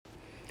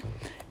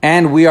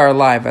And we are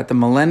live at the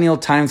Millennial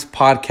Times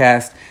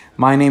podcast.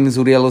 My name is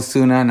Uriel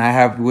and I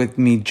have with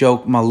me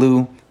Jok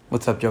Malu.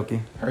 What's up,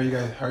 Jokey? How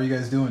are you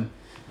guys doing?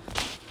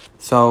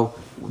 So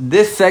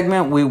this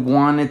segment, we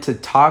wanted to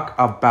talk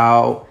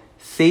about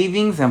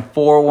savings and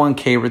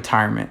 401k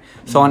retirement.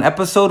 So on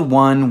episode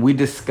 1, we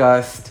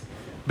discussed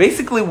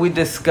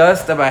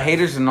about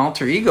haters and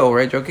alter ego,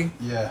 right, Jokey?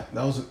 Yeah, it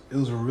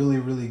was a really,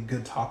 really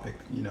good topic.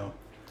 You know,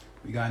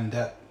 we got in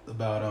depth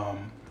about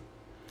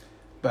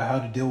how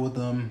to deal with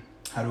them,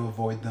 how to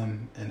avoid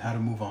them, and how to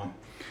move on.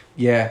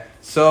 Yeah.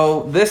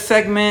 So this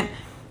segment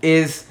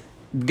is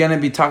going to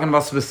be talking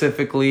about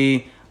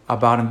specifically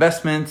about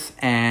investments,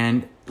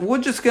 and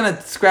we're just going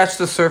to scratch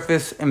the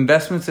surface.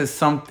 Investments is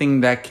something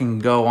that can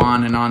go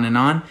on and on and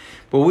on,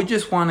 but we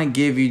just want to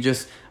give you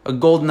just a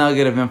gold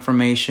nugget of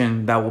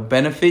information that will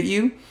benefit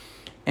you.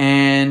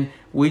 And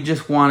we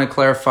just want to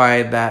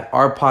clarify that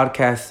our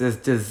podcast is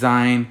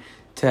designed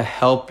to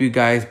help you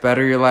guys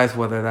better your lives,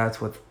 whether that's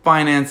with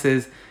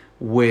finances,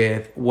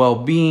 with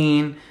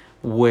well-being,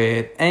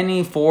 with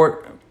any form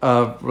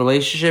of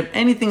relationship,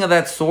 anything of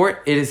that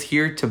sort. It is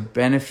here to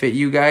benefit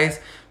you guys.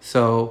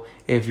 So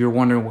if you're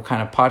wondering what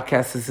kind of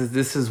podcast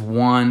this is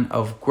one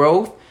of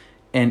growth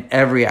in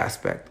every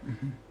aspect.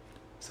 Mm-hmm.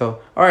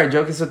 So, all right,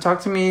 Jokey, so talk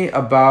to me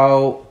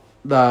about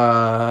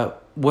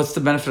what's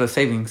the benefit of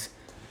savings?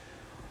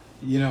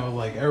 You know,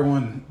 like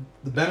everyone,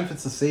 the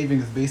benefits of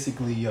savings is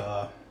basically you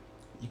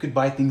could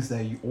buy things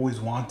that you always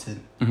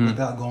wanted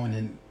without going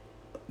in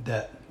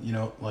debt. You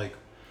know, like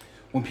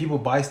when people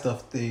buy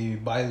stuff, they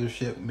buy their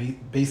shit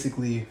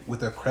basically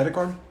with their credit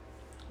card,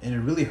 and it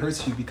really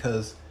hurts you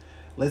because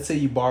let's say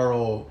you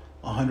borrow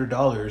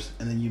 $100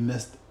 and then you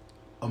missed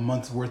a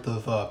month's worth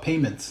of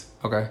payments.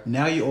 Okay.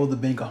 Now you owe the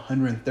bank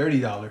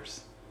 $130.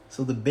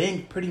 So the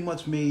bank pretty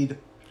much made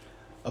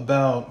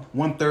about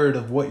 1/3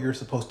 of what you're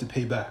supposed to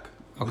pay back,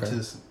 which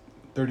is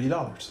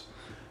 $30.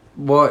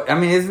 Well, I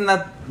mean, isn't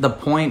that the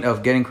point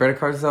of getting credit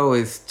cards though,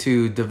 is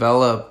to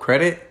develop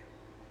credit?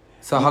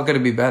 So how could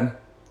it be bad?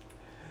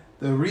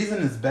 The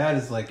reason it's bad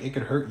is like it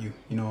could hurt you.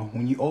 You know,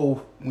 when you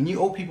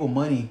owe people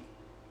money,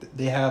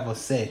 they have a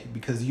say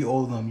because you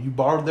owe them. You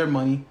borrowed their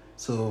money,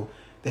 so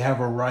they have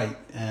a right,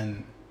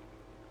 and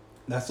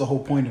that's the whole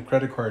point of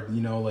credit card. You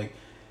know, like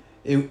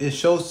it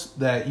shows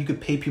that you could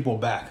pay people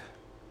back,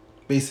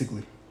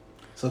 basically.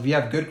 So if you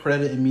have good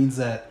credit, it means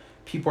that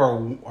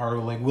people are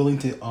like willing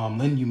to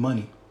lend you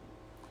money.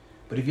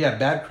 But if you have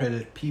bad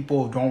credit,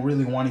 people don't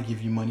really want to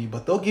give you money,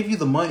 but they'll give you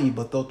the money,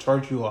 but they'll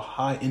charge you a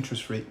high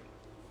interest rate.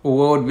 Well,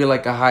 what would be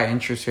like a high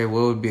interest rate?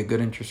 What would be a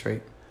good interest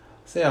rate?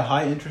 Say a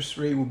high interest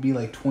rate would be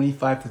like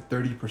 25 to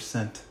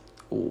 30%.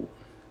 Ooh.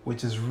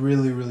 Which is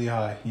really, really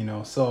high, you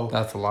know. So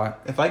that's a lot.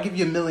 If I give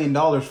you $1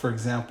 million, for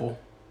example,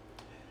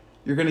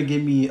 you're gonna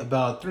give me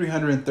about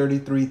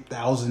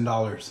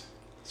 $333,000.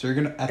 So you're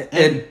gonna at the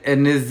end.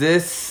 And is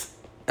this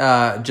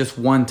just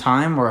one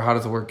time, or how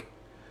does it work?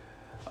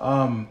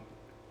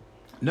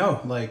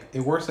 No, like it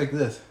works like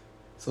this.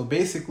 So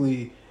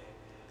basically,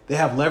 they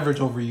have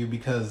leverage over you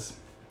because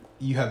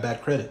you have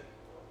bad credit.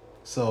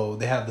 So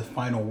they have the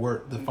final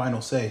word, the final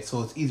say.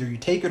 So it's either you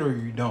take it or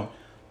you don't.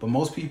 But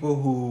most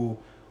people who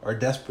are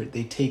desperate,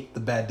 they take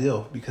the bad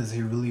deal because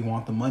they really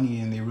want the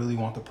money and they really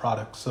want the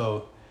product.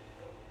 So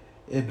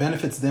it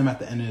benefits them at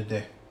the end of the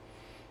day.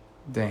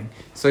 Dang.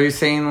 So you're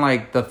saying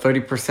like the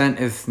 30%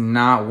 is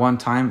not one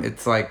time,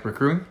 it's like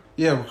recurring?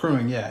 Yeah,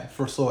 recurring, yeah.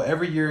 So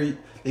every year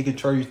they can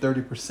charge you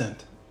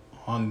 30%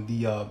 on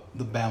the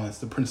balance,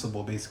 the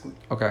principal basically.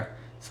 Okay.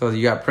 So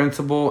you got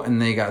principal and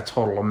then you got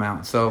total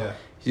amount. So yeah.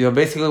 You know,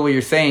 basically what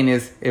you're saying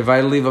is if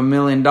I leave $1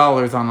 million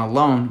on a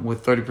loan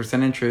with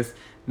 30% interest,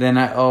 then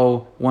I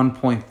owe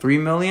 $1.3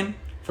 million?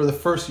 For the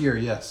first year,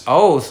 yes.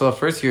 Oh, so the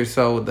first year.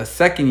 So the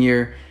second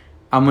year,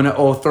 I'm going to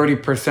owe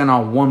 30%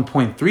 on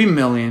 $1.3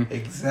 million.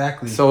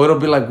 Exactly. So it'll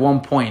be like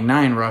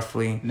 1.9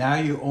 roughly. Now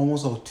you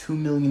almost owe $2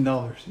 million.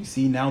 You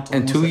see, now it's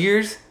in 2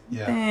 years?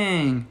 Yeah.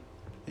 Dang.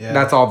 Yeah.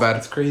 That's all bad.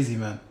 It's crazy,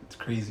 man. It's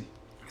crazy.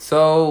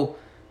 So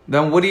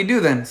then what do you do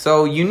then?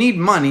 So you need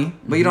money,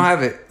 but you don't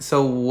have it.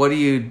 So what do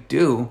you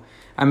do?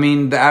 I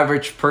mean, the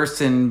average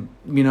person,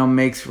 you know,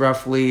 makes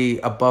roughly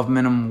above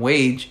minimum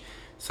wage.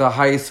 So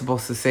how are you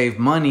supposed to save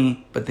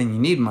money, but then you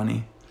need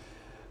money?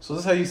 So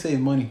this is how you save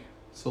money.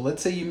 So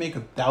let's say you make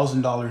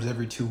 $1,000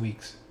 every 2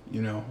 weeks,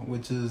 you know,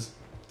 which is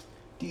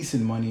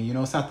decent money. You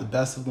know, it's not the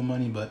best of the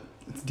money, but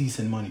it's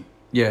decent money.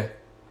 Yeah.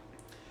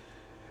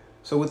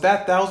 So with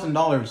that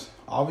 $1,000,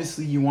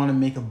 obviously you want to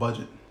make a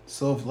budget.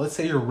 So if, let's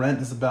say your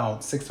rent is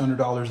about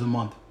 $600 a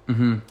month.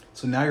 Mm-hmm.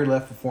 So now you're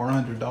left with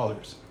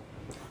 $400.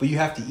 But you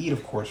have to eat,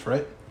 of course,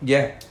 right?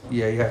 Yeah.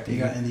 Yeah, you have to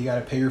eat. And you got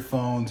to pay your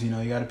phones, you know,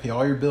 you got to pay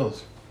all your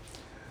bills.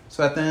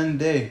 So at the end of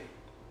the day,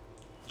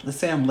 let's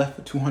say I'm left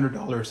with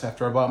 $200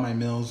 after I bought my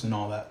meals and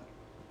all that.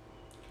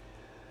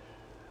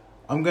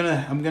 I'm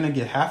gonna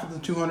get half of the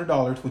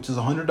 $200, which is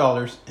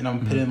 $100, and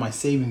I'm put it in my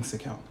savings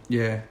account.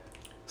 Yeah.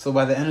 So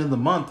by the end of the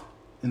month,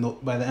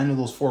 by the end of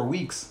those 4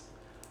 weeks,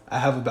 I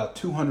have about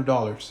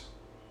 $200.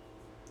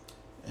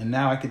 And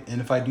now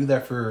and if I do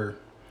that for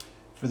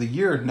the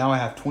year, now I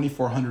have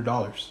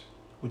 $2,400.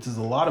 which is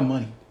a lot of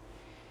money.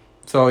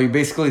 So you're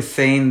basically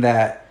saying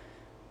that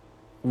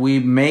we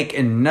make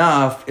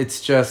enough. It's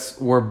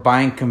just we're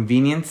buying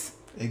convenience.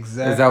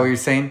 Exactly. Is that what you're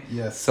saying?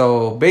 Yes.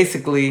 So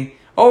basically,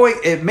 oh wait,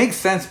 it makes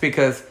sense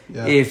because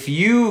if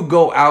you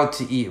go out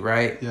to eat,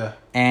 right? Yeah.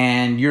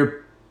 And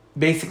you're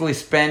basically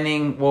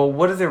spending, well,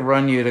 what does it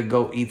run you to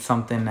go eat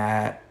something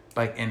at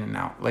like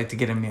In-N-Out, like to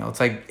get a meal? It's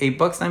like $8,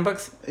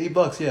 $9?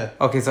 $8, yeah.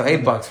 Okay, so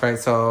 $8, right?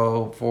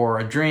 So for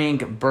a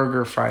drink,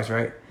 burger, fries,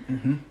 right?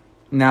 Mm-hmm.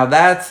 Now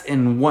that's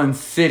in one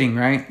sitting,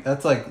 right?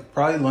 That's like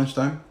probably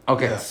lunchtime.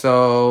 Okay,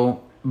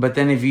 so but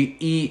then if you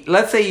eat,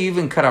 let's say you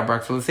even cut out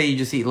breakfast. Let's say you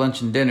just eat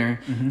lunch and dinner.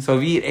 Mm-hmm. So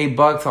if you eat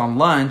 $8 on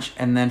lunch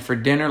and then for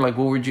dinner, like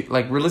what would you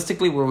like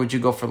realistically? Where would you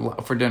go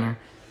for dinner?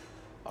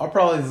 I'll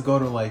probably just go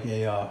to like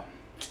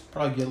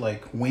probably get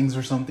like wings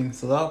or something.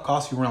 So that'll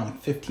cost you around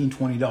like $15,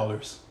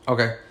 $20.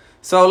 Okay,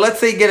 so let's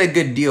say you get a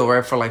good deal,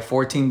 right, for like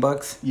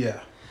 $14. Yeah.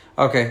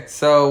 Okay,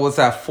 so what's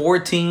that?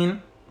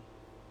 14.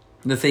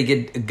 Let's say you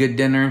get a good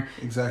dinner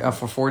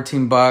for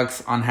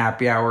 $14 on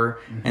happy hour,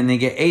 and they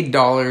get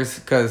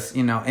 $8 because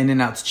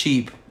In-N-Out's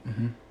cheap.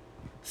 Mm-hmm.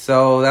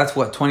 So that's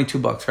what,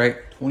 $22, right?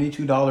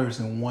 $22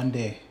 in one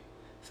day.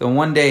 So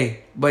one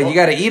day, but you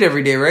got to eat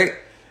every day, right?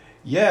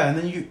 Yeah, and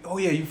then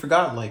you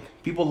forgot like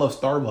people love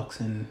Starbucks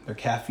and their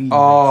caffeine.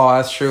 Oh,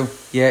 that's true.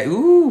 Yeah.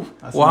 Ooh.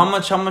 Well,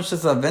 how much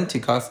does a venti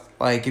cost?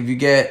 Like if you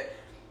get,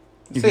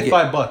 say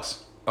 $5.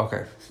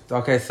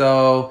 Okay.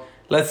 So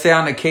let's say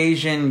on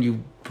occasion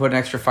you put an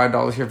extra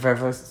 $5 here,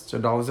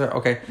 $5 there.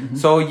 Okay. Mm-hmm.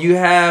 So you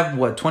have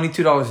what,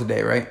 $22 a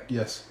day, right?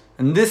 Yes.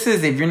 And this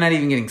is if you're not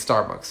even getting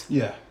Starbucks.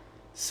 Yeah.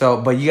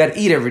 So, but you got to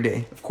eat every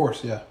day. Of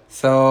course, yeah.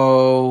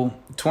 So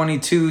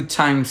 22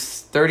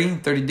 times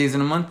 30 days in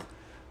a month.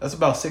 That's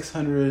about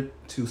 $600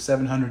 to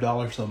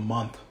 $700 a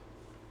month.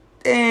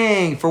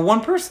 Dang, for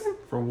one person?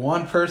 For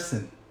one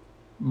person.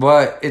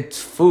 But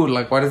it's food.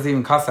 Like, why does it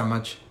even cost that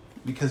much?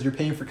 Because you're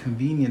paying for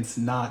convenience,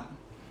 not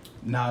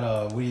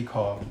what do you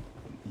call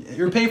it?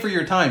 You're paying for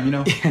your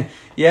time,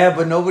 Yeah,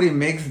 but nobody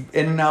makes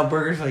In-N-Out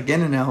burgers like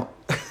In-N-Out.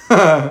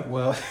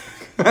 Well,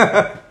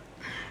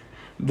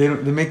 they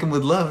make them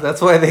with love.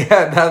 That's why they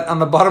have that on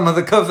the bottom of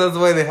the cups. That's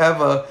why they have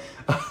a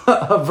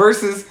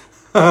versus.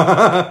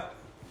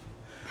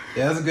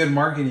 Yeah, that's a good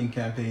marketing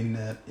campaign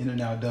that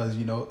In-N-Out does,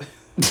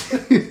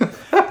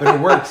 But it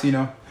works,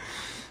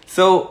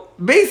 So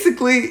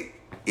basically,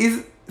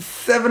 is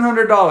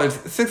 $700,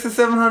 $600 to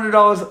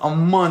 $700 a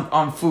month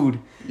on food.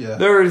 Yeah.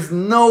 There is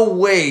no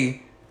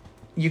way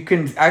you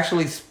can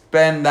actually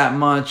spend that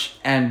much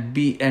and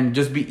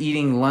just be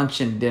eating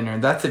lunch and dinner.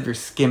 That's if you're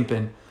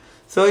skimping.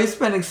 So you're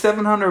spending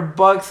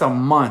 $700 a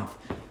month.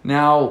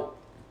 Now,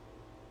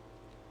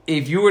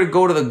 if you were to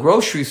go to the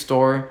grocery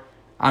store,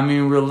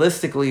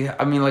 realistically,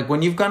 like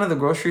when you've gone to the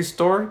grocery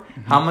store,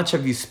 how much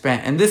have you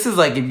spent? And this is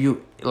like if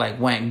you like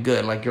went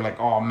good, like you're like,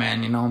 oh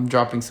man, I'm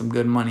dropping some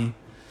good money.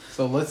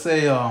 So let's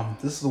say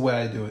this is the way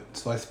I do it.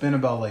 So I spend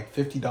about like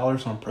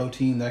 $50 on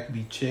protein. That could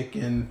be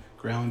chicken,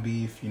 ground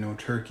beef,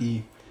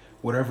 turkey,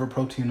 whatever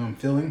protein I'm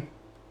feeling.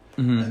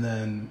 Mm-hmm. And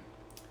then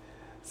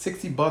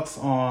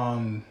 $60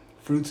 on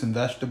fruits and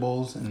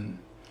vegetables and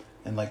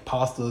like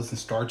pastas and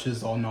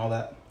starches and all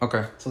that.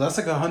 Okay. So that's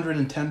like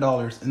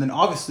 $110. And then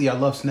obviously I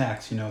love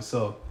snacks,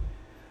 so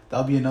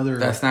that'll be another.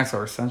 That snacks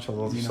are essential.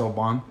 Those are so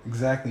bomb.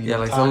 Exactly. Yeah,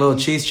 like some little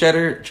cheese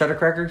cheddar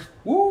crackers.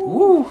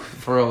 Woo!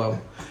 For real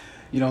though.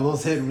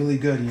 Those hit really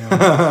good,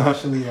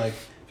 especially like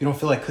if you don't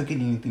feel like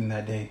cooking anything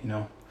that day,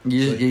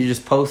 You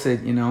just post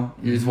it, You're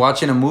just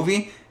watching a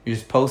movie, you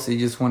just post it, you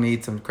just want to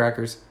eat some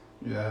crackers.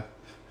 Yeah.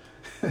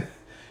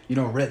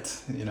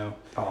 Ritz,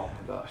 Oh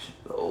my gosh.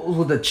 Those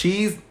with the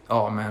cheese.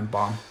 Oh man,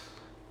 bomb.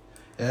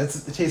 Yeah,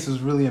 the taste was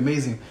really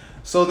amazing.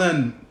 So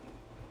then,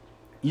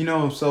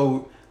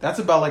 so that's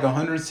about like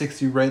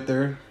 160 right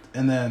there.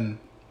 And then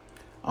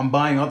I'm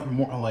buying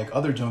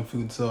other junk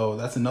food. So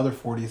that's another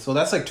 40. So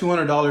that's like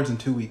 $200 in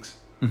 2 weeks.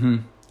 Mm-hmm.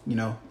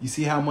 You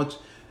see how much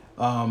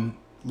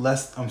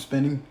less I'm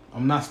spending?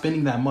 I'm not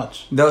spending that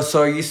much.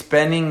 So are you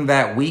spending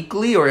that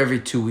weekly or every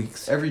 2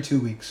 weeks? Every 2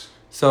 weeks.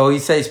 So you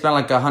say you spend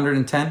like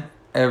 110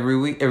 every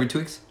 2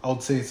 weeks? I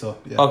would say so,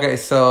 yeah. Okay,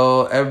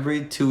 so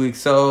every 2 weeks.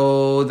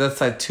 So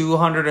that's like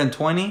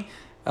 220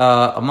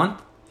 a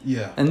month?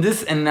 Yeah.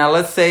 And now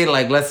let's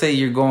say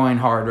you're going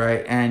hard,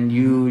 right? And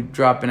you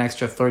drop an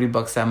extra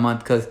 $30 that month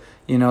because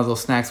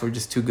those snacks were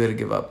just too good to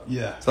give up.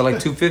 Yeah. So like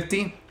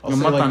 $250 I'll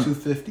say like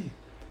 $250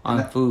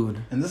 on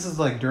food. And this is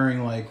like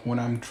during like when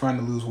I'm trying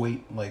to lose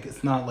weight. Like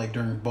it's not like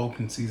during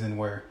bulking season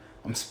where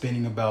I'm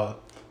spending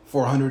about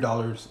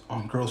 $400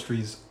 on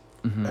groceries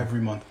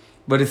every month.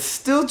 But it's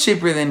still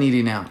cheaper than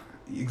eating out.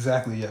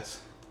 Exactly,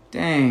 yes.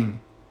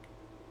 Dang.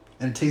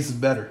 And it tastes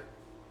better.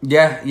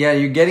 Yeah,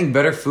 you're getting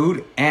better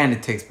food and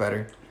it tastes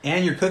better.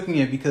 And you're cooking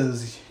it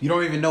because you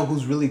don't even know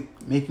who's really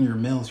making your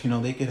meals.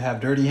 They could have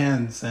dirty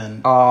hands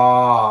and... Oh,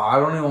 I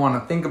don't even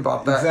want to think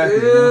about that.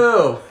 Exactly.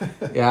 Ew.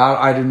 Yeah,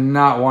 I do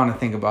not want to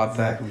think about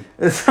that.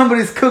 If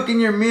somebody's cooking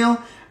your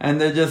meal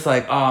and they're just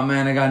like, oh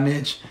man, I got an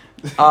itch.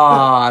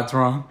 That's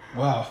wrong.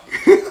 Wow.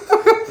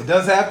 It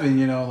does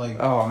happen,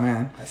 Oh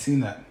man. I've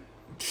seen that.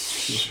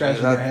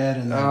 scratching their head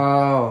and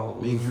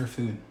then making her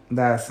food.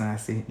 That's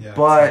nasty. Yeah,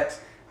 but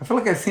I feel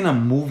like I've seen a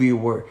movie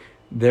where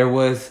there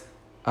was,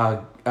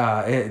 I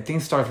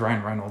think it stars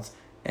Ryan Reynolds,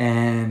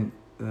 and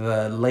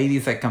the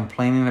lady's like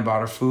complaining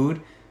about her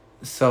food.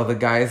 So the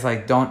guy's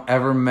like, don't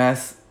ever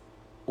mess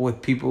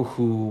with people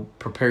who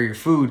prepare your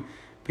food,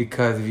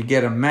 because if you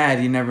get them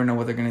mad, you never know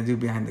what they're going to do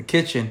behind the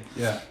kitchen.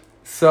 Yeah.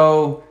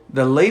 So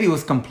the lady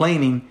was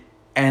complaining,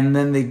 and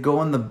then they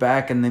go in the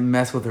back and they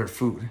mess with her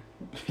food.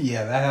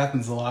 Yeah, that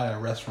happens a lot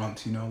at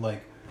restaurants, you know,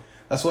 like,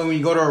 that's why when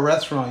you go to a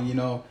restaurant, you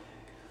know,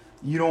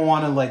 you don't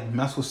want to, like,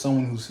 mess with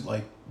someone who's,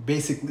 like,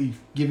 basically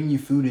giving you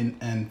food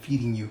and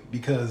feeding you,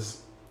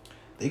 because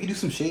they could do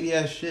some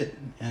shady-ass shit,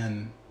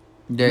 and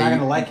you're not going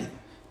to like it.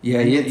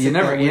 Yeah, you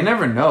never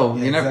know.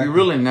 Yeah, exactly. You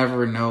really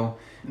never know.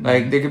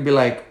 Like, they could be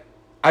like,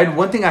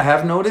 one thing I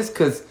have noticed,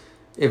 because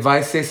if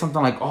I say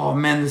something like, oh,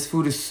 man, this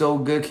food is so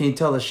good, can you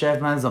tell the chef,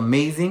 man, it's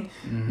amazing?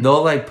 Mm-hmm.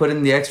 They'll, like, put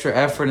in the extra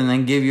effort and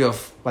then give you,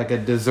 a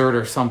dessert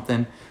or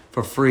something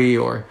for free,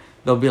 or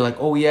they'll be like,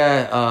 oh,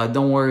 yeah,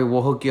 don't worry,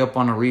 we'll hook you up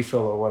on a refill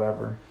or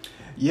whatever.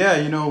 Yeah,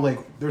 you know,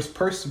 like, there's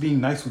perks to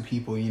being nice with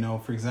people, you know.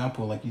 For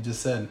example, like you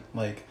just said,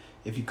 like,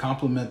 if you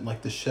compliment,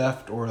 like, the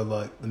chef or,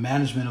 like, the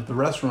management of the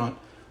restaurant,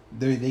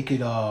 they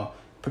could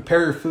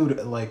prepare your food,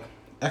 like,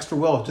 extra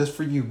well just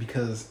for you,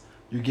 because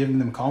you're giving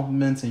them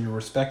compliments and you're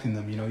respecting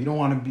them. You know, you don't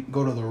want to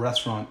go to the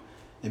restaurant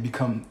and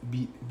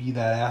be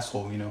that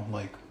asshole. You know,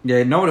 like,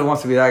 yeah, nobody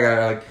wants to be that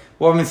guy. Like,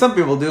 well, I mean, some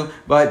people do,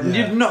 but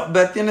yeah.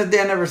 But at the end of the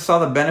day, I never saw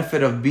the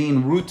benefit of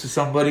being rude to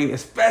somebody,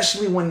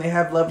 especially when they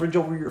have leverage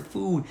over your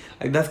food.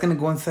 Like, that's gonna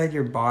go inside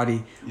your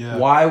body. Yeah.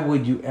 Why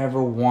would you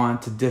ever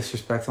want to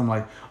disrespect someone?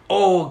 Like,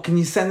 oh, can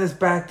you send this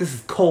back? This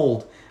is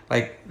cold.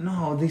 Like,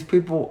 no, these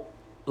people.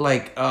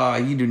 Like,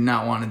 you do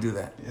not want to do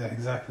that. Yeah,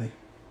 exactly.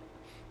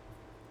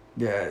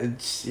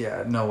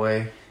 Yeah, no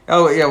way.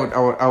 Oh, yeah,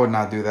 I would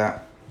not do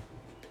that.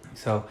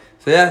 So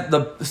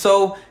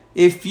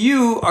if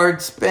you are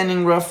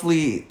spending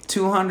roughly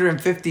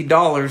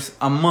 $250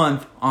 a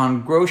month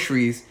on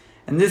groceries,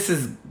 and this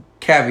is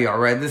caviar,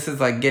 right? This is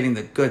like getting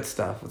the good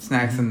stuff with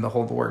snacks and the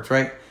whole works,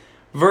 right?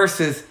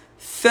 Versus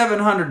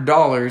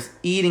 $700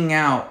 eating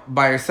out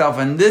by yourself,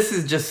 and this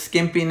is just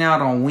skimping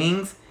out on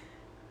wings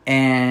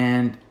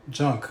and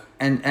junk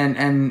and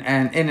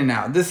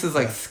In-N-Out. This is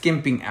like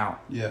skimping out.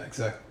 Yeah,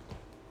 exactly.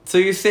 So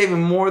you're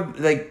saving more,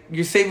 like,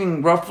 you're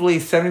saving roughly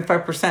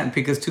 75%,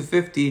 because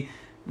 $250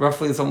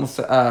 roughly is almost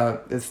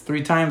it's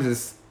 3 times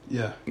as,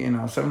 yeah, you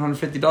know,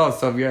 $750.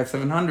 So if you're at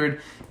 $700,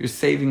 you're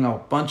saving a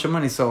bunch of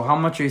money. So how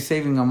much are you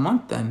saving a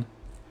month then?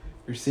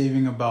 You're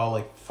saving about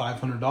like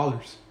 $500.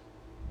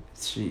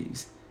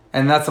 Jeez.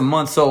 And that's a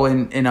month. So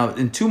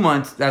in 2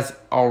 months, that's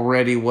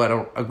already what,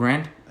 a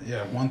grand?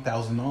 Yeah,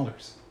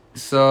 $1,000.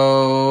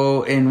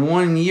 So in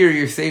 1 year,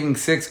 you're saving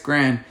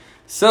 $6,000.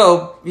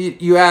 So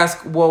you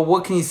ask, well,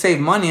 what can you save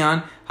money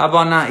on? How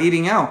about not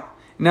eating out?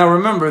 Now,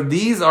 remember,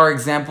 these are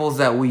examples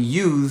that we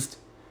used.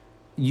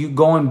 You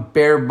going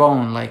bare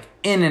bone, like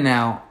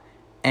In-N-Out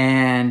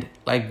and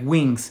like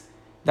wings.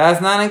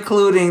 That's not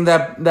including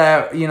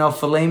that you know,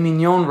 filet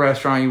mignon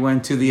restaurant you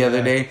went to the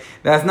other day.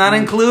 That's not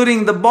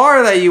including the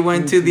bar that you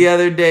went to the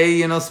other day,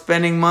 you know,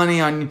 spending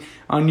money on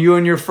you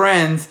and your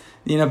friends,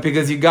 you know,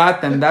 because you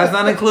got them. That's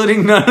not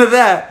including none of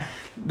that.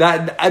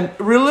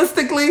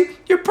 Realistically,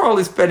 you're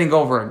probably spending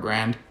over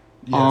 $1,000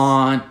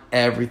 on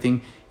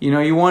everything. You know,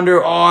 you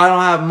wonder, oh, I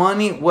don't have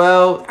money.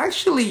 Well,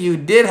 actually, you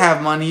did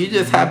have money. You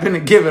just happen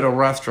to give it to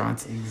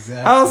restaurants.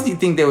 Exactly. How else do you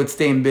think they would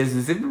stay in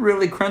business? If you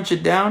really crunch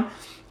it down,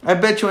 I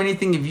bet you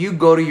anything, if you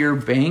go to your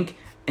bank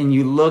and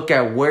you look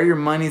at where your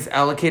money's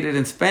allocated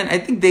and spent, I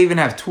think they even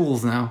have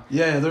tools now.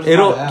 Yeah, there's a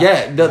lot of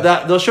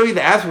apps. They'll show you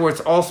the apps where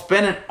it's all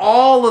spent, and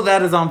all of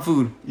that is on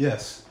food.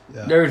 Yes.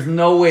 Yeah. There's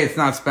no way it's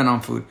not spent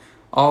on food.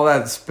 All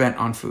that's spent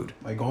on food.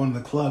 Like going to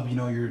the club, you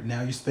know, you're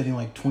spending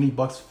like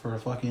 $20 for a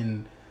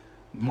fucking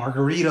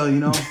margarita, you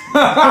know.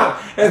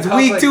 It's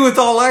weak too. It's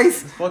all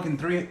ice. It's fucking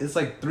It's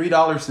like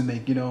 $3 to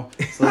make, you know.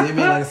 So they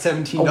made like a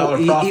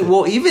 $17 profit.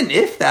 Well, even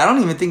if that, I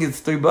don't even think it's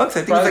 $3. I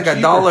think it's like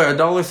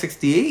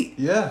 $1.68.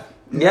 Yeah.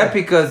 Yeah,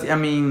 because I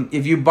mean,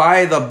 if you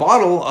buy the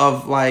bottle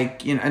of,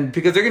 like, you know, and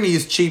because they're gonna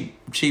use cheap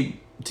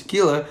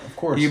tequila, of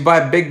course. You buy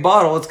a big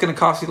bottle, it's gonna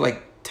cost you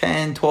like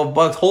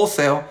 $10-12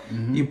 wholesale.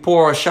 You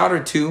pour a shot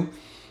or two.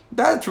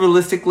 That's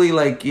realistically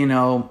like, you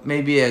know,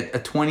 maybe a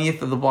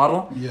 20th of the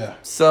bottle. Yeah.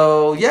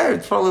 So yeah,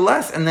 it's probably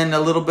less. And then a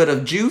little bit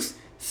of juice,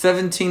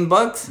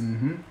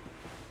 $17.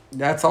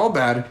 That's all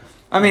bad.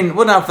 I mean,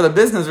 well, not for the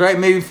business, right?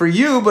 Maybe for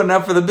you, but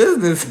not for the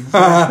business.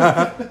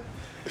 Exactly.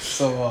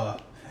 So,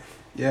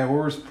 yeah, what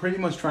we're pretty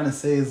much trying to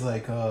say is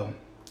like,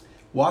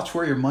 watch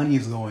where your money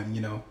is going,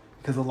 you know,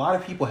 because a lot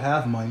of people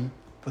have money,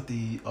 but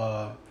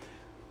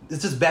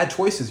it's just bad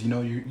choices, you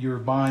know. You're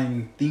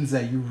buying things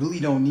that you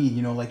really don't need,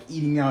 you know, like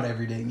eating out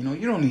every day. You know,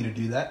 you don't need to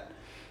do that.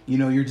 You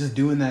know, you're just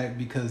doing that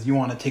because you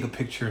want to take a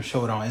picture and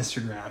show it on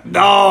Instagram.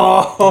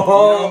 No, you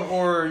know,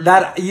 or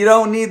that you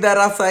don't need that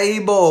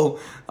acai bowl.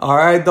 All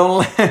right,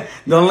 don't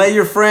let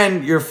your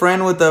friend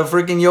with the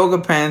freaking yoga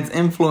pants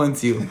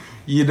influence you.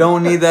 You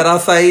don't need that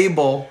acai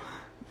bowl.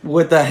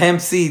 with the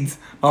hemp seeds.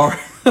 Or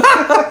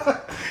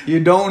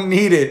you don't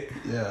need it.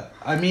 Yeah.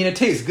 I mean, it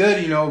tastes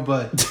good,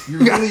 but you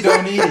really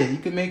don't need it. You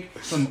can make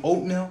some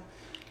oatmeal,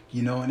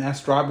 and add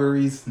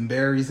strawberries, some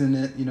berries in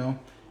it,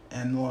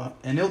 and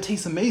it'll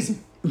taste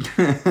amazing.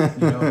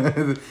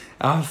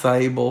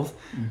 Acai bowls.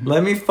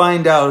 Let me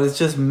find out. It's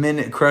just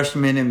crushed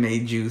Minute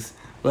Maid juice.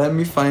 Let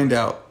me find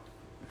out.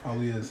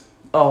 Probably is.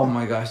 Oh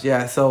my gosh,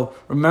 yeah. So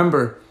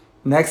remember,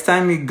 next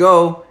time you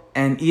go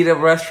and eat at a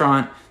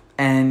restaurant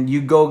and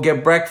you go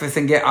get breakfast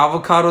and get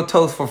avocado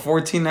toast for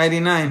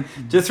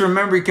 $14.99, just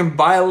remember you can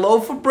buy a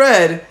loaf of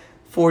bread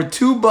for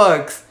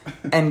 $2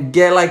 and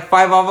get like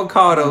 5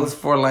 avocados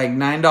for like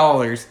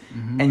 $9,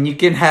 and you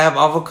can have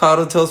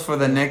avocado toast for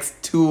the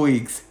next 2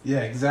 weeks. Yeah,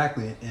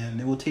 exactly, and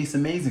it will taste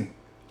amazing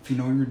if you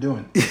know what you're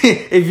doing.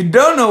 If you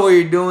don't know what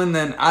you're doing,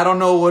 then I don't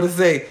know what to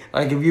say.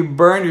 Like if you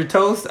burned your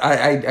toast,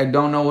 I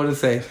don't know what to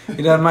say.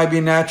 That might be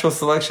natural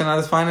selection at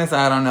its finest.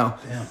 I don't know.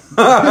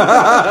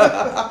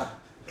 Damn.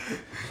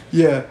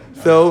 Yeah.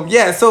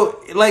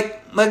 So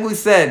like we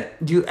said,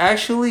 you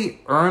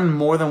actually earn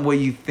more than what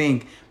you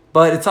think,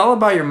 but it's all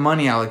about your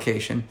money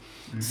allocation.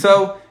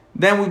 So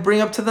then we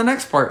bring up to the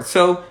next part.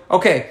 So,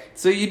 okay,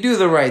 so you do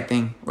the right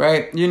thing,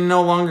 right? You're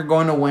no longer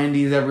going to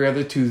Wendy's every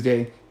other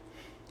Tuesday,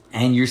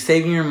 and you're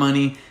saving your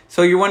money.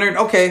 So you're wondering,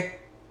 okay,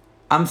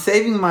 I'm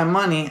saving my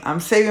money. I'm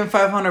saving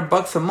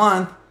 $500 a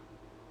month,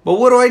 but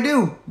what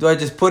do? Do I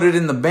just put it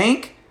in the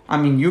bank? I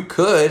mean, you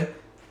could,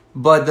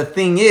 but the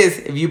thing is,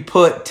 if you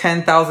put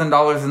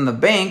 $10,000 in the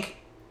bank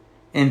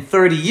in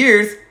 30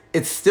 years,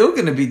 it's still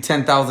going to be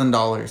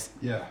 $10,000.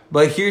 Yeah.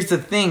 But here's the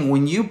thing.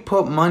 When you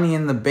put money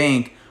in the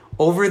bank,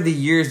 over the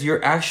years,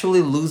 you're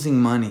actually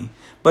losing money.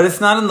 But it's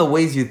not in the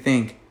ways you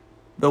think.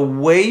 The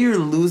way you're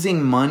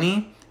losing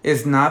money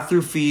is not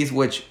through fees,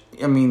 which,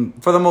 I mean,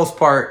 for the most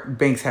part,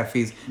 banks have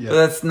fees. Yeah. But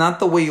that's not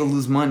the way you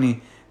lose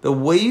money. The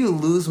way you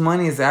lose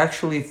money is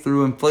actually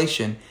through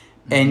inflation.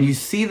 And you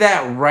see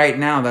that right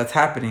now that's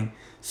happening.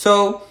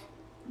 So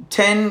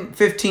 10,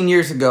 15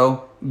 years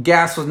ago,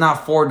 gas was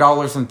not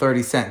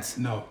 $4.30.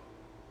 No.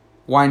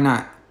 Why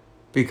not?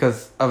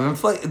 Because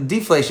of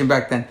deflation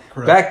back then.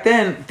 Correct. Back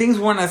then, things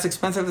weren't as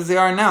expensive as they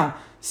are now.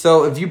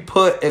 So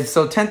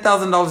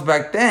 $10,000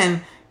 back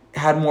then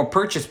had more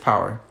purchase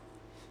power.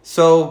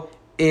 So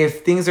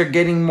if things are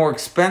getting more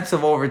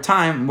expensive over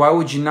time, why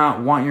would you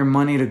not want your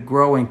money to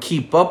grow and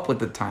keep up with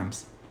the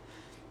times?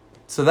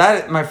 So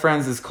that, my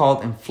friends, is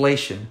called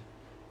inflation.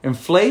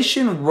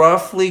 Inflation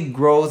roughly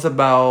grows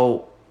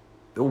about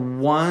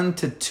 1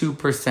 to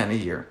 2% a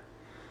year.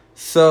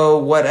 So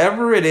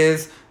whatever it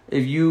is,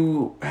 if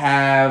you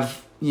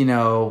have,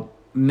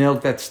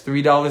 milk that's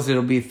 $3,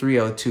 it'll be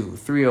 $3.02,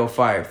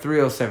 $3.05,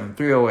 $3.07,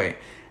 $3.08.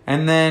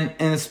 And then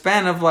in a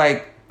span of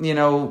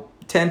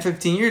 10,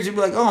 15 years, you'd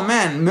be like, oh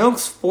man,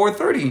 milk's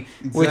 $4.30,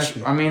 exactly. Which,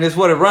 I mean, is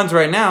what it runs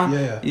right now.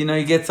 Yeah.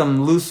 You get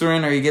some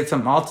Lucerne or you get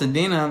some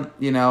Altadena,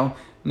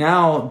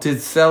 now to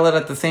sell it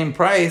at the same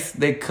price,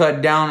 they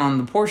cut down on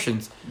the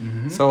portions.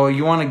 So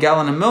you want a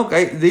gallon of milk,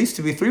 they used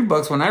to be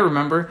 $3 when I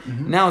remember.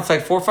 Now it's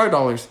like $4 or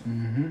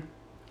 $5.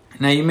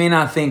 Now you may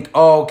not think,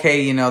 oh,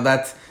 okay,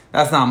 that's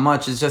not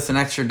much. It's just an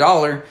extra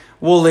 $1.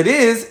 Well, it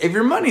is if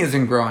your money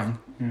isn't growing.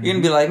 You're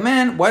gonna be like,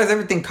 man, why does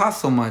everything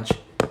cost so much?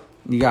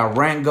 You got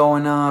rent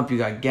going up, you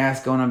got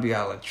gas going up, you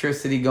got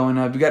electricity going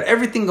up, you got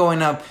everything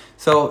going up.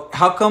 So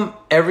how come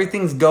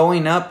everything's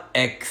going up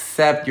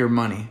except your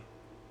money?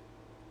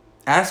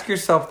 Ask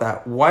yourself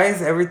that. Why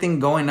is everything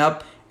going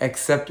up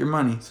except your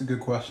money? It's a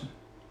good question.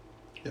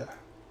 Yeah.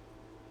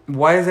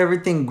 Why is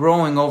everything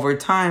growing over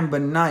time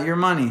but not your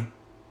money?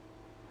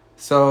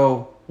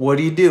 So what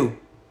do?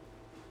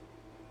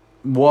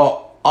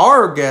 Well,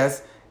 our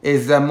guess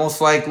is that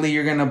most likely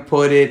you're going to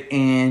put it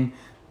in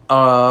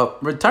a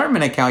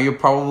retirement account. You'll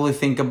probably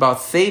think about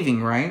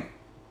saving, right?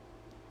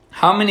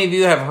 How many of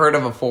you have heard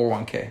of a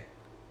 401k?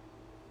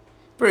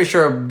 Pretty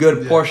sure a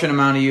good portion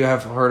amount of you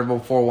have heard of a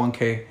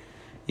 401k.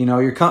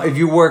 If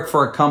you work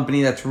for a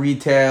company that's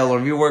retail, or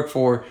if you work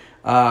for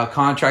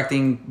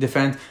contracting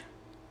defense,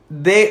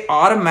 they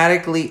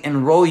automatically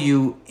enroll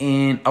you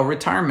in a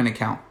retirement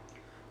account,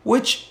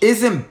 which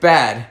isn't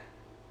bad.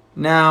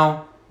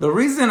 Now, the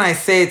reason I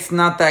say it's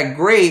not that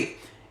great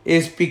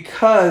is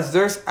because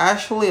there's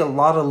actually a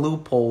lot of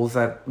loopholes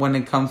when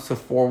it comes to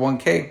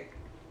 401k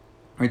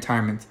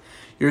retirements.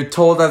 You're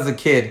told as a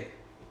kid,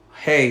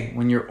 hey,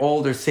 when you're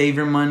older, save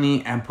your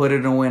money and put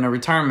it away in a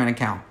retirement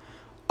account.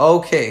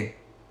 Okay.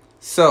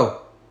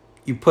 So,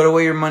 you put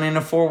away your money in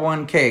a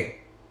 401k,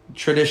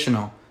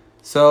 traditional.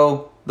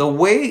 So, the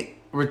way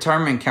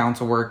retirement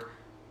accounts work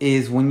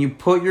is when you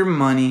put your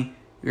money,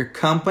 your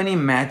company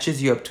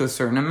matches you up to a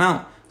certain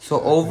amount. So,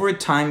 over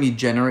time, you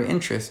generate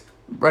interest.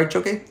 Right,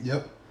 Joke?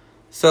 Yep.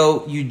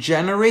 So, you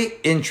generate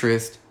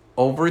interest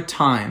over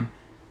time.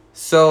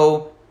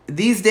 So,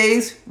 these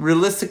days,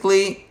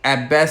 realistically,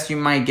 at best, you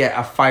might get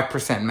a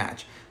 5%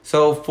 match.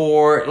 So,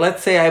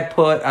 let's say I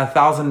put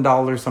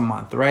 $1,000 a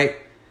month, right?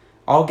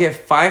 I'll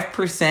get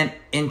 5%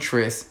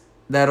 interest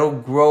that'll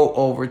grow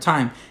over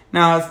time.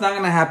 Now, it's not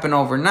going to happen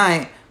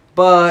overnight,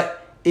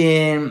 but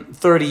in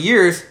 30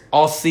 years,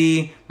 I'll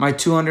see my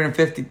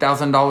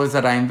 $250,000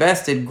 that I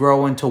invested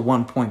grow into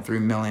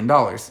 $1.3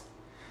 million.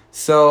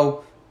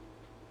 So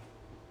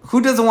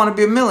who doesn't want to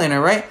be a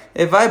millionaire, right?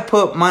 If I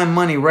put my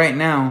money right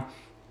now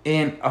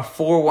in a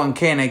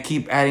 401k and I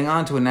keep adding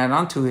on to it and add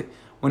on to it,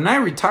 when I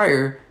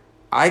retire,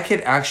 I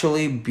could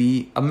actually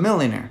be a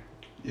millionaire.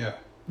 Yeah.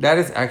 That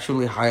is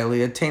actually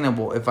highly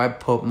attainable if I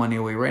put money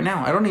away right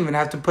now. I don't even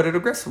have to put it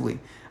aggressively.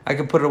 I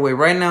can put it away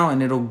right now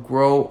and it'll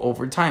grow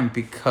over time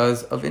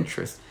because of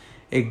interest.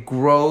 It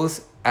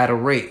grows at a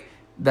rate.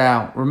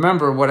 Now,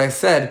 remember what I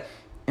said,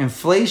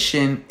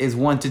 inflation is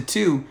 1 to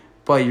 2,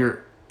 but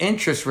your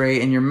interest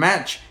rate and your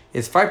match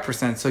is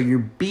 5%. So you're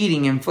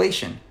beating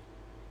inflation,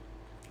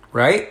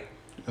 right?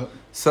 Yep.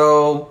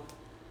 So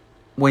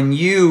when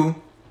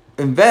you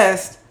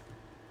invest,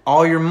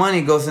 all your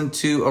money goes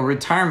into a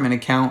retirement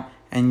account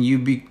and you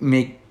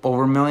make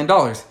over $1 million.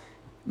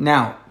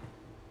 Now,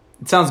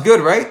 it sounds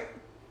good, right?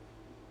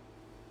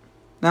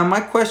 Now, my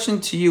question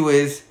to you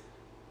is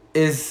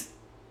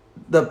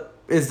the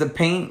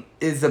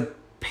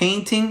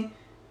painting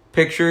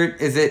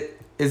pictured? Is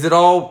it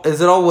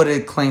all what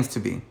it claims to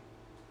be?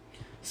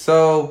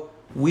 So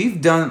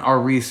we've done our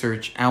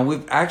research and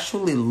we've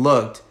actually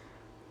looked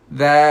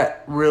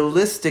that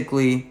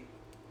realistically,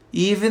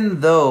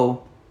 even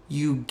though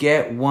you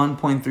get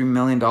 $1.3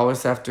 million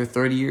after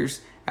 30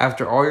 years,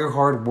 after all your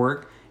hard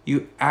work,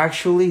 you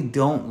actually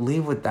don't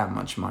leave with that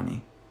much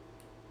money.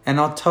 And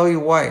I'll tell you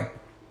why.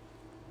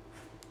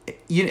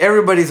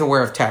 Everybody's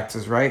aware of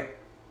taxes, right?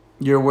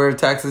 You're aware of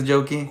taxes,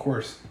 Jokey? Of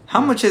course.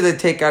 How much do they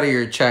take out of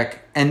your check?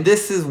 And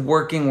this is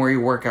working where you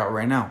work out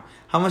right now.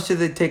 How much do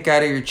they take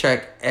out of your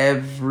check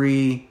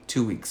every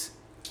 2 weeks?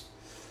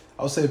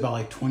 I would say about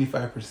like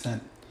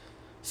 25%.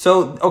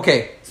 So,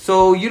 okay.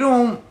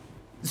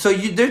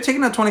 They're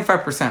taking out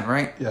 25%,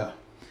 right? Yeah.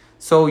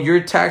 So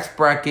your tax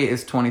bracket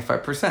is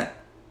 25%.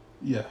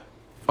 Yeah.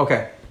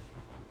 Okay.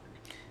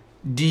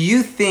 Do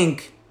you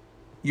think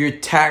your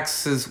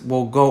taxes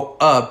will go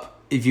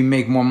up if you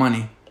make more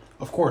money?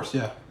 Of course,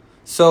 yeah.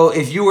 So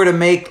if you were to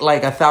make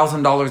like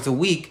 $1,000 a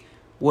week,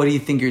 what do you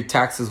think your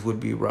taxes would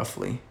be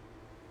roughly?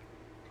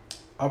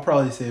 I'll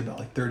probably say about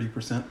like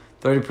 30%.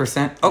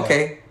 30%?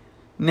 Okay. Yeah.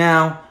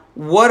 Now,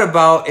 what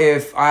about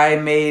if I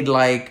made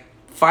like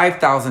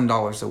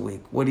 $5,000 a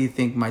week? What do you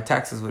think my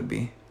taxes would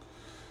be?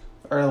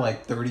 Or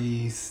like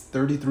 33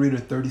 to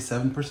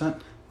 37%.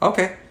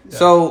 Okay. Yeah.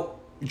 So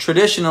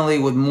traditionally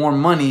with more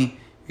money,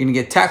 you're going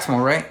to get taxed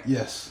more, right?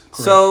 Yes. Correct.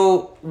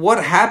 So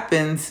what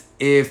happens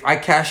if I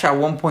cash out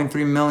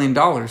 $1.3 million?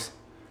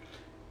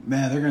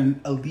 Man, they're going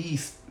to at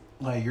least,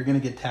 like, you're going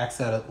to get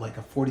taxed at like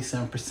a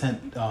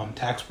 47%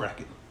 tax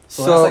bracket.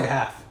 So that's like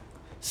half.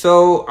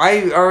 So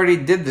I already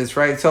did this,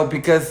 right? So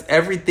because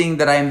everything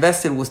that I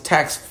invested was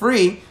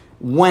tax-free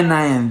when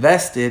I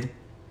invested.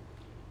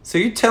 So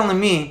you're telling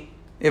me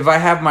if I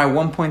have my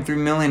 $1.3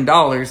 million,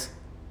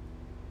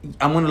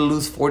 I'm going to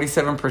lose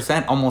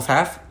 47%, almost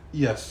half?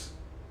 Yes.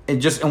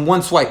 Just in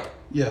one swipe?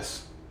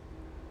 Yes.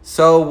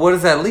 So what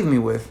does that leave me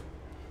with?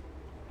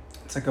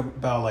 It's like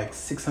about like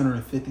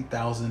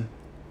 650,000.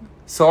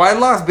 So I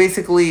lost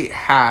basically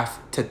half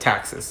to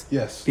taxes.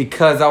 Yes.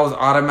 Because I was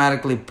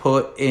automatically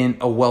put in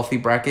a wealthy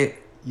bracket.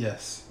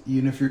 Yes.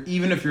 Even if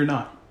you're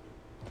not.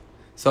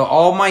 So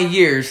all my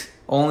years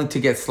only to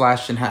get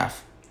slashed in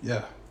half.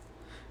 Yeah.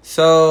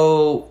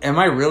 So am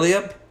I really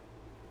up?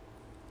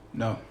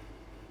 No.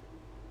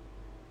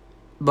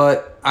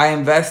 But I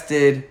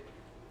invested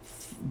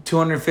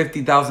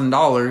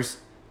 $250,000,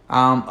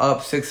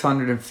 up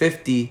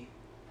 $650.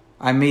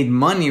 I made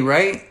money,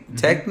 right? Mm-hmm.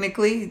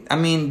 Technically, I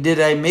mean, did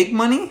I make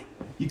money?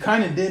 You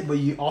kind of did, but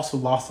you also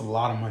lost a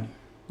lot of money.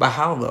 But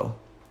how though?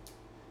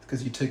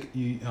 Because you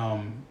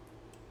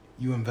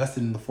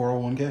invested in the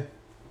 401k.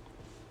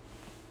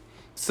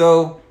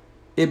 So,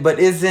 but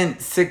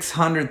isn't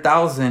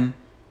 600,000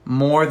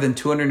 more than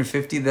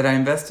 250 that I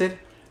invested?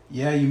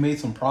 Yeah, you made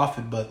some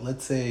profit, but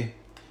let's say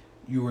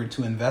you were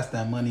to invest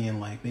that money in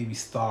like maybe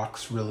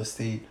stocks, real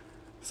estate,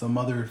 some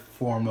other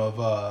form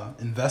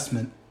of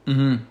investment.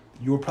 Mm-hmm.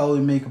 You will probably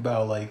make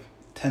about like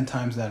 10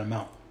 times that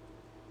amount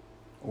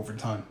over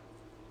time.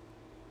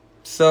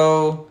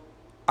 So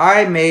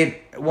I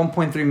made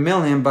 1.3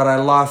 million, but I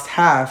lost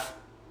half.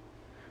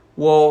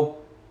 Well,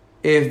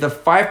 if the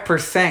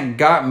 5%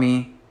 got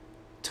me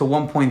to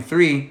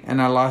 1.3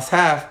 and I lost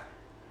half,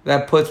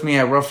 that puts me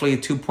at roughly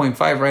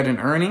 2.5, right, in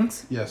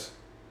earnings? Yes.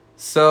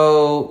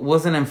 So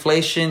wasn't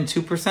inflation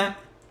 2%?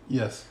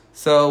 Yes.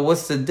 So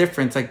what's the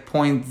difference? Like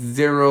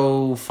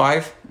 0.05?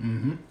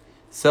 Mm-hmm.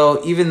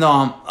 So even though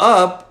I'm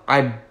up,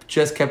 I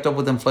just kept up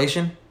with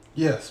inflation?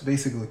 Yes,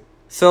 basically.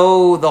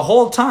 So the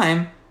whole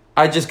time,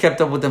 I just kept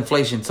up with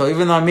inflation. So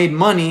even though I made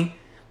money,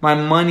 my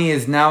money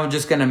is now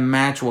just going to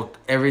match what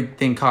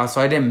everything costs.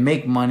 So I didn't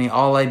make money.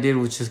 All I did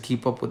was just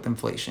keep up with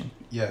inflation.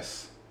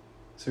 Yes.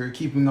 So you're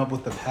keeping up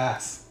with the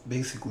past,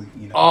 basically.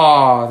 You know.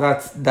 Oh,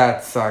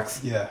 that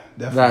sucks. Yeah,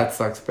 definitely. That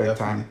sucks big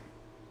time.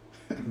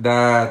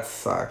 That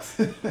sucks.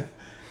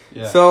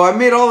 Yeah. So I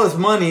made all this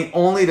money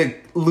only to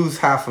lose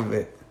half of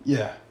it.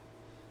 Yeah.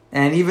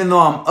 And even though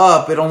I'm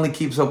up, it only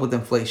keeps up with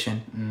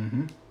inflation.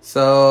 Mm-hmm.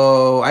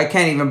 So I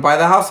can't even buy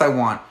the house I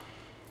want.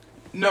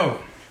 No,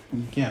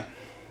 you can't.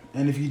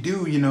 And if you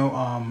do, you're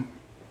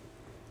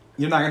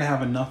not gonna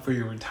have enough for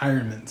your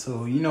retirement. So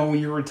when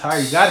you retire,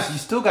 you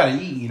still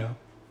gotta eat.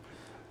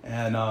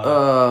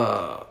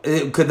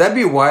 And could that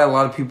be why a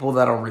lot of people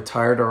that are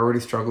retired are already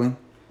struggling?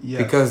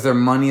 Yes. Because their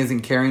money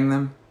isn't carrying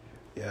them?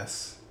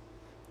 Yes.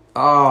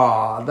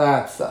 Oh,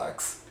 that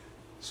sucks.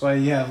 So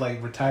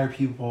like retired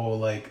people,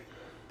 like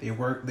they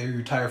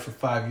retire for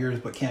 5 years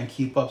but can't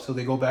keep up, so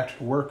they go back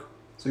to work.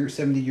 So you're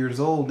 70 years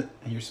old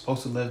and you're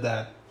supposed to live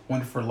that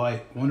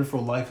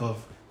wonderful life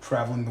of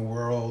traveling the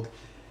world,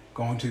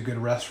 going to good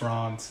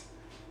restaurants,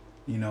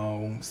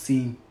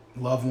 seeing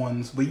loved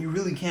ones, but you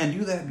really can't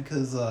do that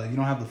because you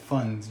don't have the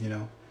funds,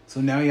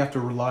 So now you have to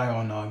rely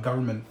on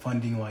government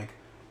funding like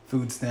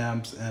food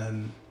stamps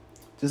and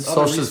just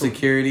Social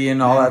Security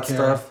and all that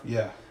stuff.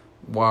 Yeah.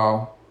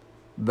 Wow,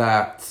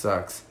 that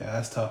sucks. Yeah,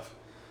 that's tough.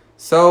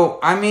 So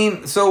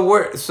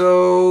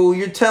so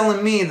you're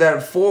telling me that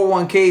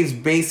 401k is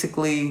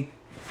basically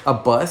a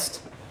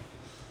bust?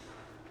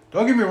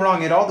 Don't get me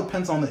wrong, it all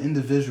depends on the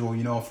individual.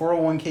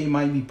 401k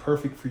might be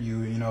perfect for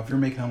you, if you're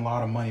making a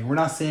lot of money. We're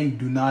not saying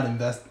do not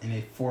invest in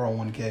a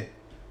 401k.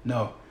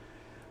 No.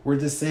 We're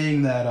just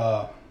saying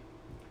that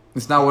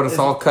it's not what it's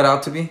all cut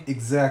out to be?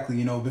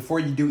 Exactly. Before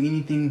you do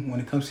anything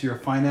when it comes to your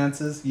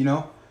finances,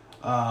 just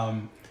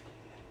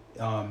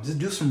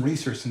do some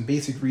research, some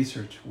basic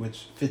research,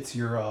 which fits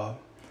your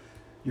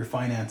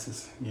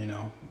finances,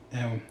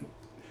 And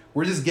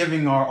we're just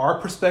giving our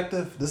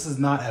perspective. This is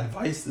not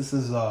advice. This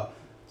is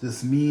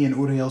just me and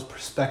Uriel's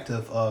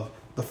perspective of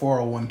the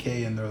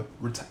 401k and the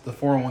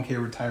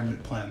 401k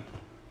retirement plan.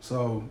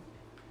 So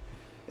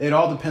it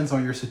all depends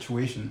on your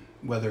situation,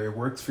 whether it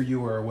works for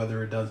you or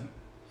whether it doesn't,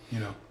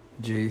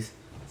 Jeez.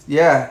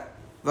 Yeah,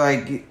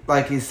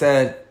 like you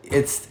said,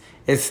 it's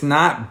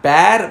not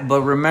bad,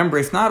 but remember,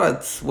 it's not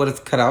what it's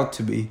cut out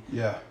to be.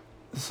 Yeah.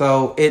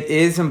 So it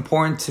is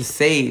important to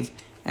save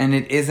and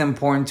it is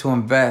important to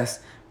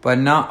invest, but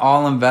not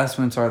all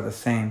investments are the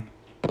same.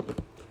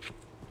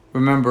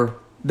 Remember,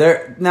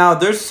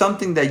 there's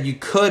something that you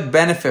could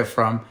benefit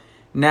from.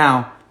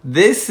 Now,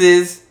 this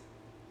is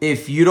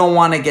if you don't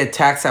want to get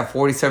taxed at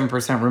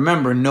 47%.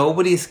 Remember,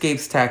 nobody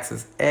escapes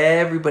taxes.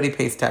 Everybody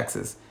pays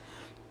taxes.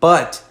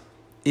 But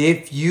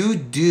if you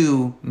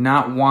do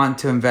not want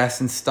to invest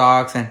in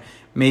stocks and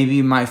maybe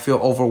you might feel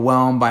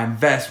overwhelmed by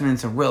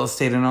investments and real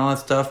estate and all that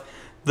stuff,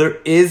 there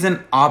is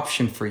an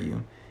option for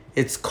you.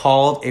 It's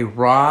called a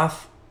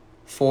Roth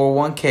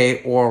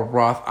 401k or a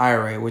Roth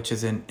IRA, which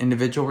is an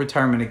individual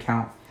retirement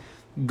account.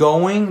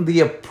 Going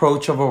the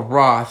approach of a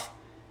Roth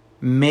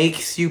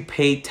makes you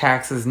pay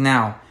taxes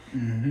now.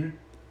 Mm-hmm.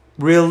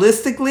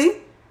 Realistically,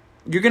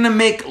 you're going to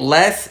make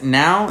less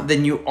now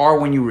than you are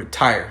when you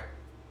retire.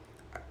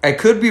 I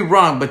could be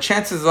wrong, but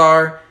chances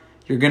are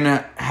you're going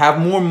to have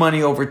more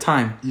money over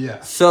time.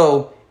 Yeah.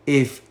 So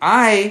if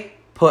I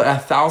put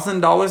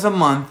 $1,000 a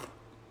month,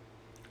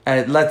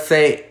 let's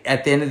say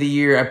at the end of the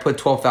year, I put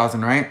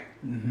 $12,000, right?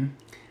 Mm-hmm.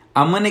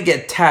 I'm going to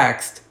get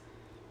taxed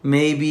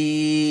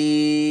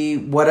maybe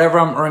whatever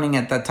I'm earning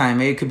at that time.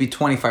 Maybe it could be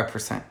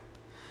 25%.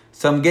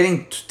 So I'm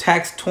getting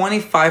taxed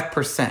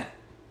 25%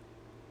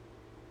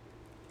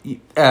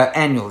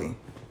 annually.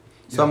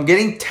 So I'm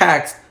getting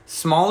taxed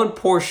smaller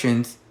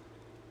portions,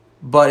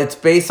 but it's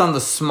based on the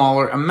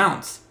smaller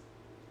amounts.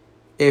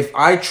 If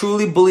I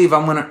truly believe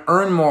I'm going to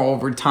earn more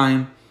over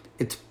time,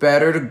 it's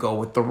better to go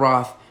with the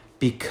Roth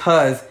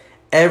because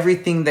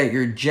everything that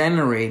you're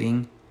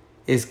generating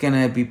is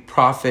going to be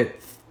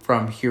profit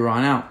from here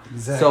on out.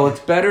 Exactly. So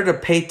it's better to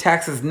pay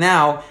taxes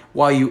now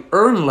while you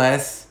earn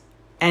less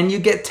and you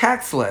get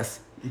taxed less.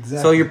 Exactly.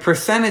 So your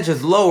percentage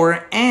is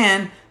lower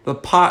and the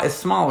pot is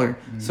smaller.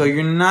 Mm-hmm. So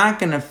you're not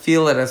going to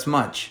feel it as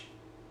much.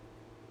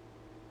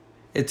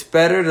 It's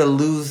better to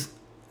lose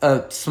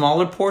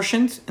smaller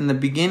portions in the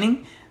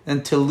beginning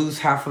than to lose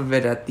half of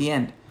it at the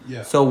end.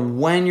 Yeah. So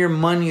when your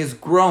money is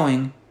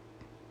growing,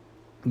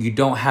 you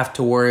don't have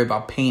to worry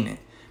about paying it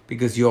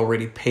because you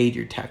already paid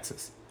your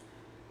taxes.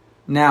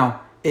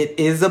 Now, it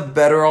is a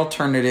better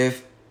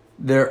alternative.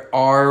 There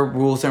are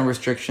rules and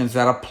restrictions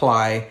that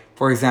apply.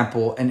 For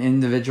example, an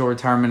individual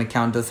retirement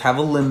account does have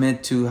a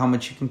limit to how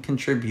much you can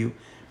contribute.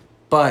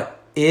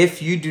 But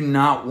if you do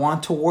not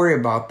want to worry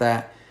about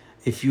that,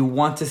 if you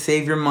want to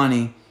save your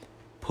money,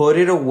 put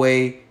it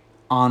away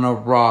on a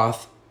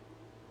Roth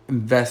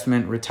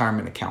investment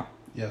retirement account.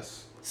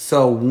 Yes.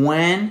 So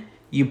when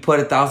you put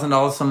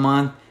 $1,000 a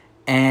month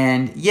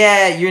and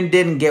you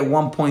didn't get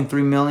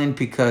 1.3 million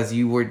because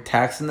you were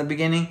taxed in the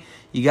beginning,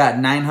 you got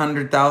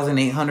 900,000,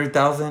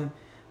 800,000.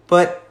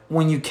 But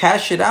when you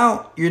cash it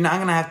out, you're not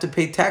going to have to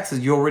pay taxes.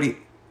 You already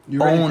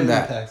own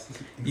that.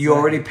 Exactly. You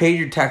already paid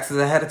your taxes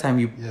ahead of time.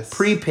 You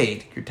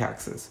prepaid your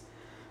taxes.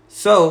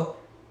 So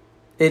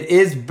it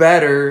is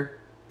better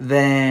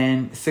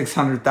than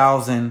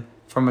 600,000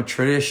 from a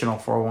traditional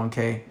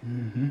 401k.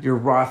 Mm-hmm. Your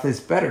Roth is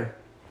better.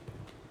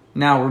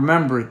 Now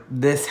remember,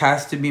 this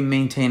has to be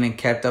maintained and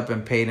kept up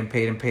and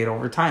paid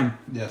over time.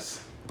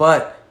 Yes.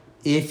 But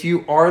if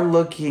you are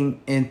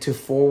looking into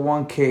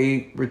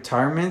 401k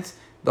retirements,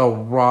 the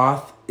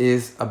Roth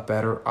is a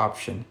better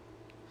option.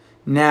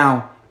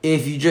 Now,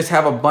 if you just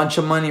have a bunch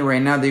of money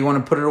right now that you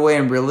want to put it away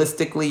and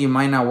realistically you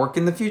might not work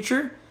in the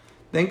future,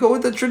 then go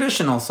with the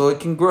traditional so it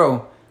can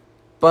grow.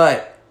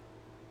 But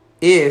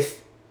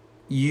if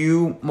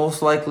you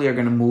most likely are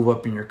going to move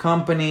up in your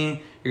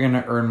company, you're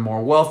going to earn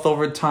more wealth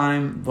over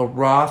time, the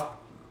Roth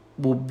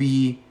will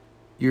be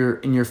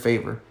in your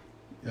favor.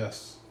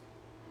 Yes.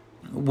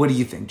 What do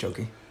you think,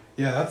 Jokey?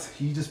 Yeah,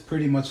 you just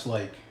pretty much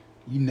like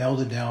you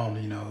nailed it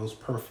down. You know, it was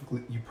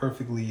you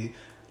perfectly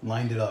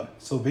lined it up.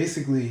 So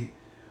basically,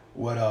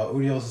 what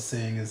Uriel is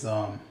saying is,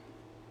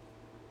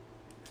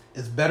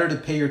 it's better to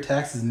pay your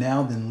taxes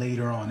now than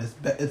later on.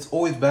 It's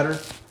always better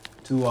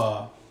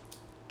to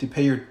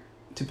pay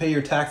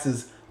your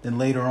taxes than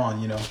later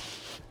on. You know,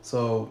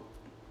 so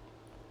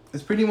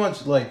it's pretty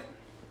much like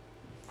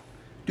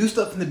do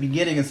stuff in the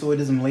beginning, and so it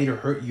doesn't later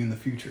hurt you in the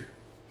future.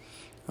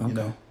 Okay. You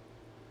know,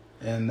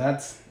 and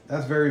that's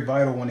very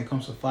vital when it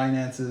comes to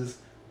finances,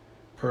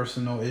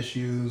 personal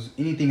issues,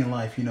 anything in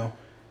life. You know,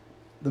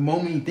 the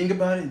moment you think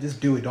about it,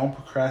 just do it. Don't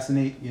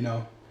procrastinate. You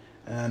know,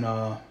 and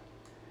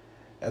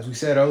as we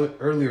said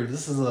earlier,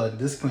 this is a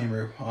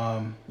disclaimer.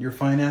 Your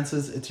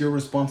finances, it's your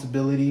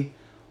responsibility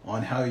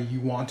on how you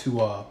want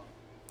to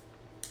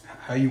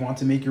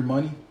make your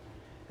money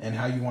and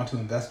how you want to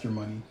invest your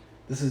money.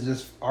 This is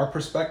just our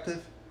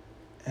perspective.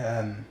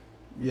 And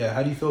yeah,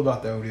 how do you feel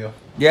about that, Uriel?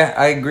 Yeah,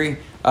 I agree.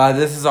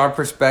 This is our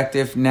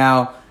perspective.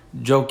 Now,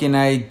 Jokey and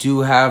I do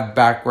have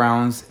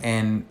backgrounds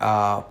in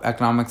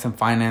economics and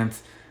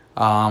finance.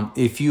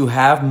 If you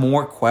have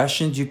more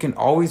questions, you can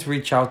always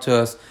reach out to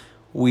us.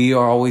 We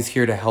are always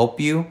here to help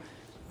you.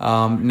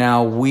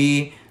 Now,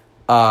 we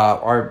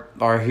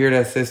are here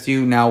to assist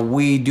you. Now,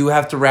 we do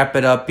have to wrap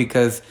it up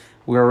because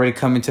we're already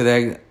coming to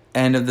the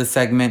end of the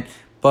segment.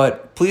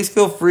 But please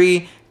feel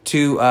free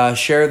to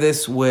share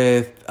this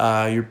with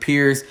your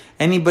peers,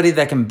 anybody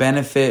that can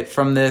benefit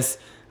from this.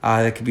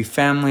 That could be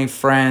family,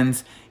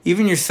 friends,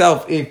 even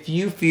yourself. If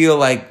you feel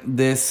like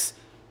this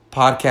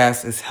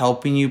podcast is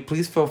helping you,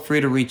 please feel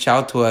free to reach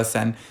out to us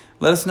and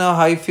let us know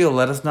how you feel.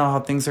 Let us know how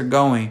things are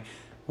going.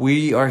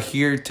 We are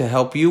here to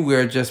help you. We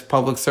are just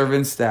public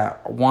servants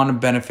that want to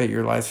benefit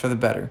your lives for the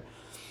better.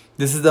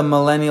 This is the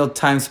Millennial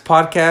Times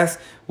Podcast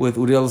with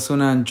Uriel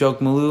and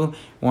Jok Malu.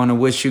 Want to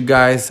wish you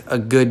guys a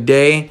good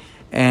day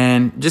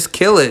and just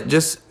kill it.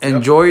 Just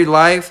enjoy your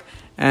life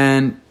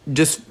and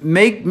just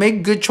make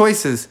good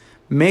choices.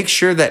 Make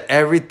sure that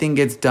everything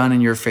gets done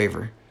in your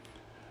favor.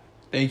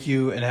 Thank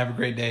you and have a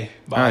great day.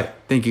 Bye. All right.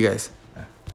 Thank you, guys.